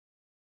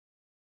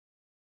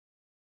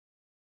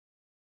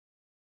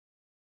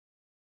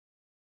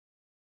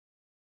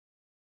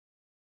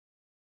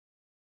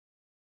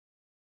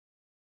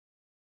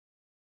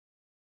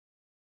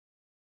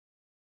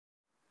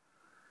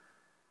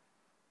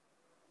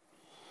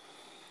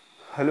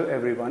Hello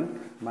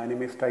everyone, my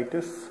name is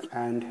Titus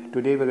and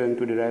today we are going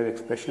to derive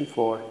expression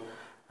for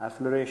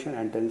acceleration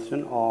and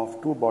tension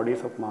of two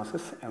bodies of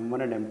masses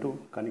m1 and m2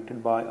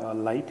 connected by a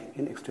light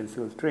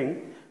inextensible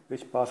string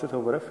which passes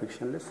over a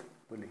frictionless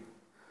pulley.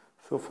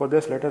 So for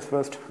this let us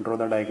first draw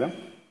the diagram.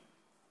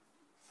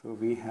 So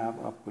we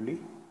have a pulley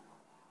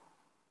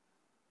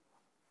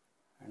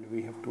and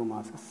we have two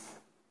masses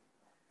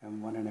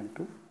m1 and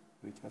m2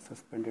 which are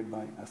suspended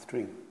by a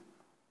string.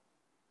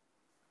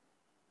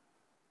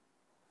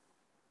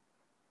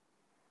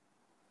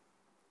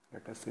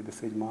 Let us say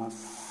this is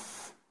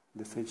mass,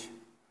 this is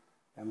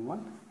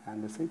m1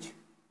 and this is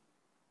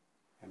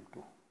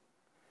m2.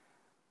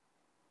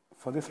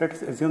 For this let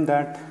us assume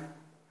that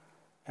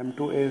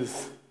m2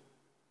 is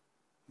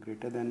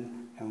greater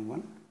than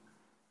m1.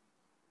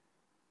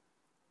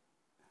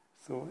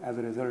 So as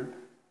a result,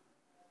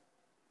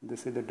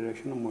 this is the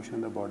direction of motion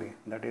of the body,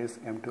 that is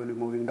m2 will be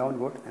moving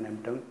downward and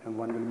m1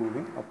 will be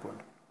moving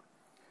upward.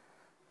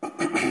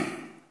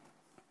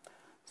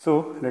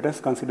 So let us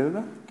consider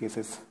the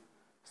cases.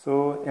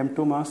 So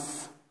m2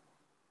 mass,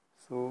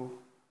 so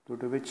due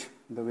to which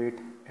the weight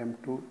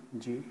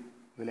m2g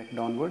will act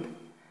downward,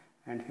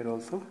 and here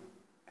also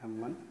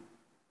m1g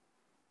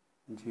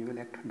will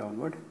act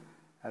downward.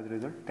 As a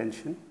result,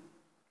 tension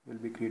will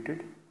be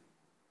created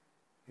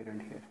here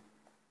and here.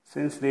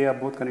 Since they are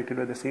both connected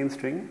by the same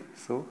string,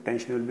 so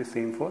tension will be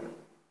same for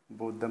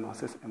both the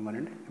masses m1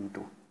 and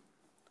m2.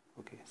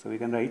 Okay, so we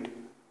can write,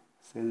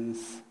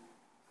 since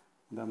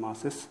the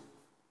masses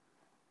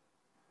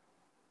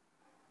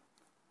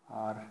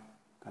are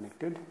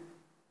connected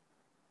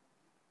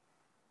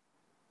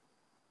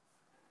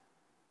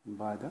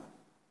by the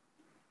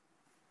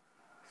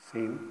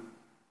same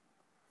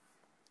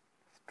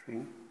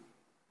string,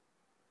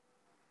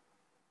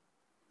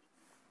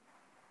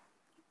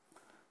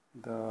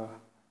 the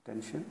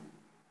tension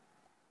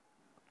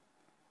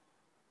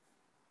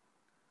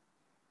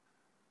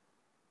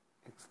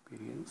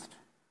experienced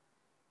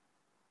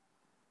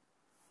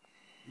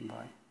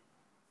by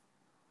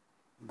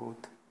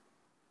both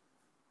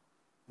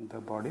the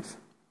bodies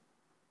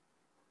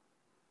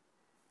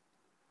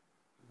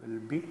will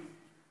be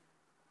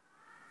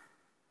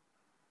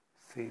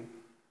same,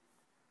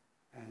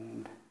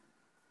 and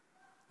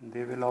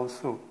they will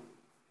also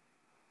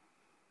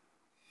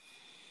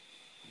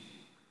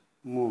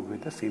move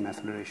with the same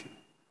acceleration.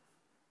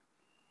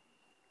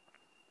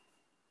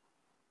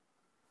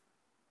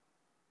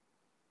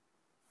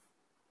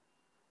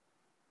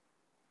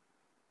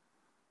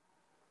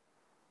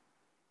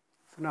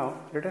 So now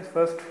let us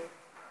first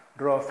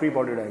draw a free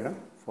body diagram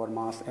for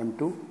mass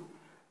m2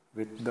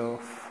 with the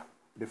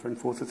different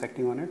forces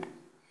acting on it.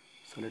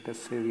 So let us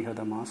say we have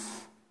the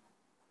mass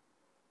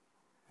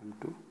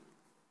m2,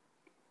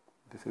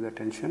 this is the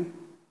tension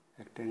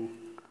acting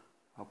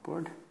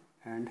upward,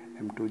 and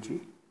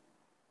m2g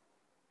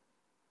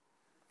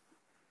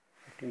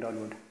acting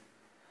downward.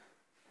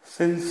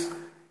 Since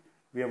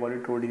we have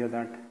already told here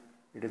that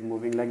it is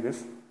moving like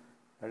this,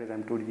 that is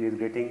m2g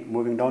is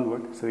moving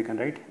downward, so we can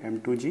write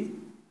m2g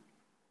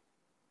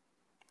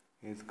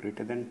is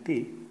greater than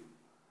t,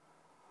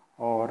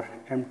 or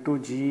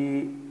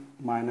m2g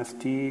minus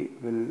t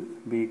will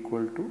be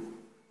equal to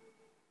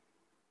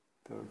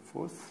third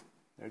force,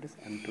 that is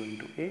m2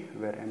 into a,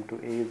 where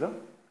m2a is the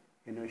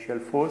inertial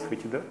force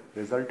which is the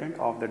resultant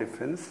of the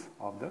difference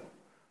of the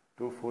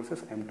two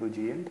forces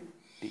m2g and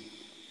t.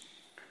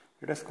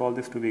 Let us call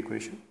this to be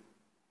equation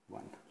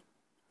 1.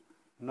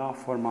 Now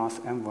for mass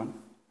m1,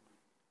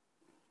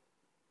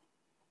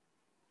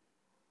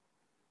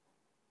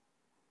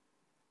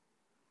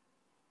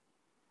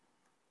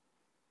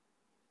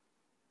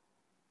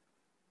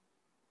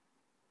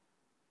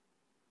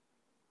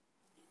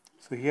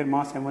 so here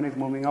mass m1 is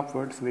moving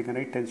upwards, so we can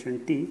write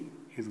tension T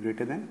is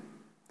greater than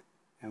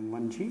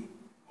m1g,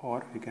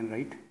 or we can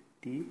write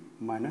T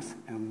minus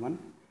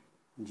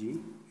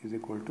m1g is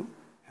equal to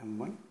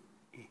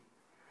m1a.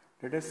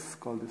 Let us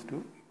call this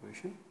to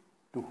equation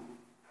 2.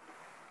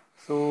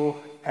 So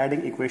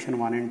adding equation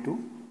 1 and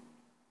 2,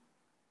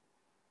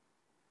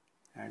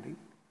 adding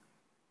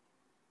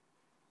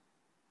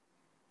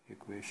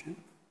equation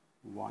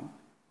 1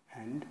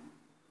 and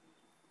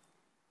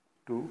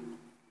 2,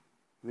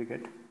 we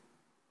get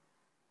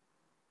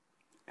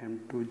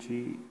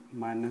m2g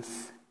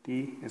minus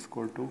t is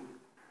equal to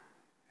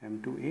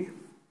m2a,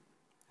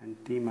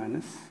 and t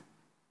minus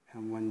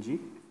m1g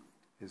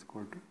is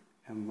equal to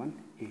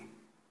m1a.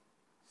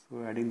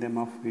 So adding them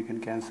up, we can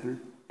cancel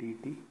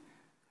tt,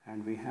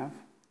 and we have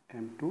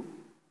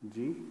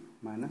m2g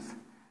minus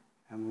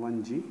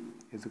m1g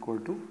is equal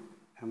to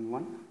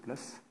m1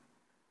 plus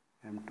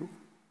m2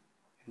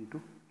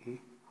 into a.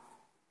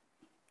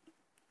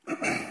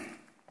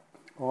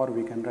 Or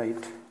we can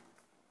write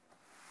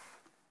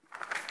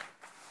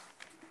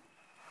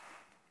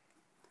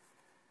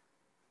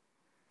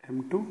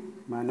m2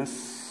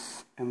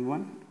 minus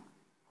m1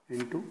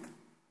 into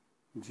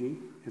g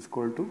is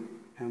equal to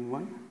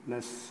m1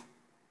 plus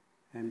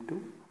m2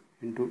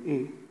 into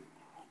a,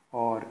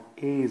 or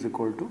a is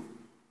equal to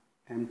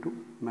m2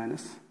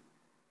 minus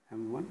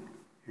m1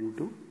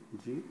 into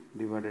G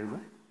divided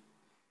by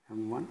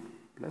m1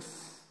 plus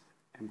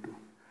m2.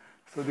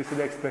 So this is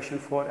the expression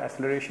for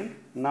acceleration.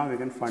 Now we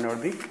can find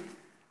out the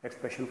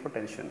expression for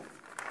tension.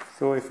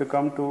 So if you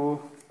come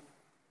to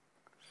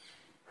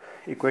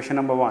equation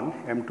number 1,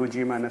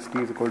 m2g minus t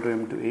is equal to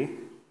m2a,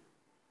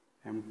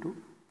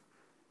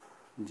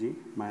 m2g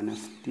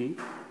minus t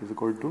is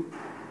equal to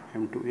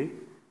m2a.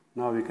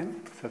 Now we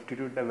can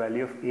substitute the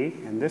value of a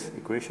in this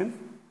equation,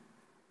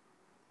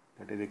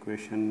 that is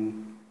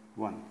equation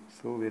 1.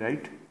 So we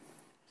write,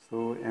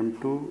 so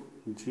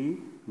m2g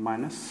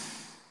minus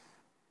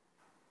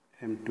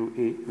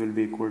m2a will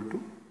be equal to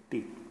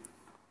t,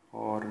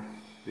 or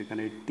we can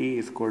write t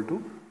is equal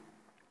to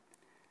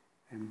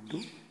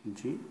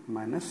m2g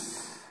minus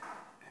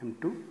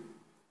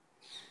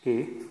m2a,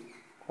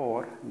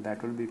 or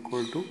that will be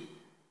equal to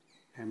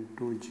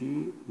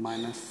m2g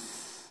minus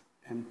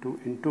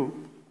m2 into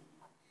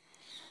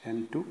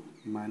m2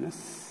 minus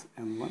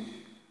m1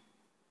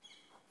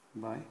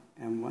 by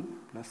m1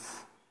 plus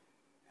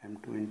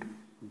m2 into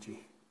g.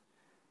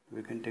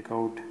 We can take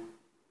out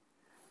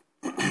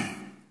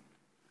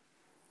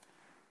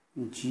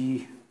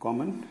g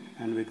common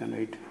and we can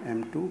write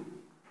m2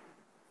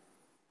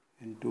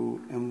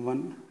 into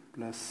m1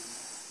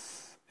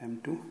 plus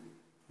m2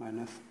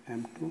 minus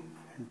m2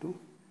 into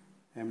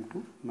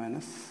m2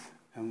 minus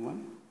m1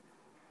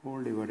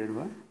 whole divided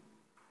by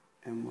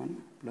m1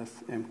 plus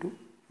m2,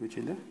 which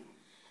is the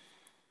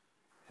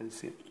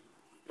LCM.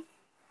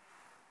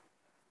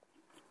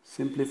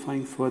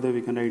 Simplifying further,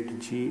 we can write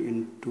g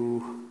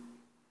into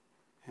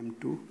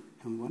m2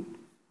 m1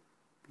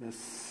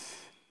 plus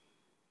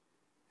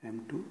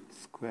m2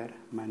 square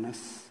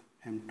minus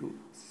m2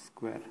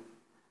 square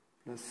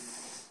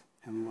plus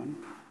m1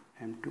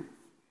 m2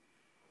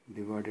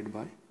 divided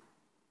by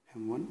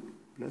m1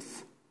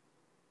 plus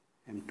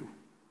m2.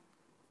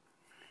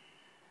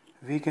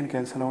 We can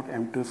cancel out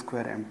m2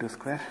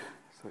 square,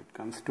 so it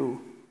comes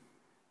to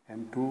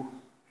m2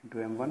 into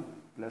m1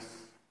 plus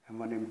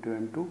m1 into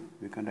m2.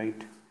 We can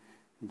write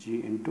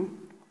g into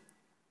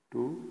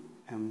 2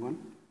 m1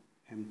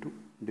 m2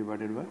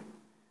 divided by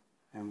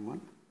m1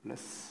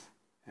 plus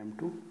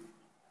m2,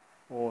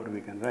 or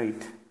we can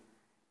write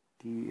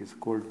t is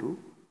equal to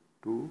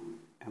 2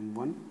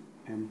 m1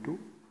 m2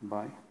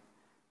 by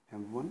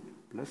m1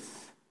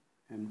 plus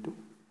m2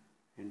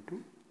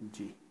 into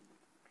g.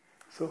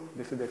 So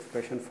this is the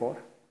expression for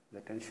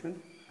the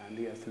tension and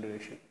the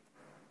acceleration.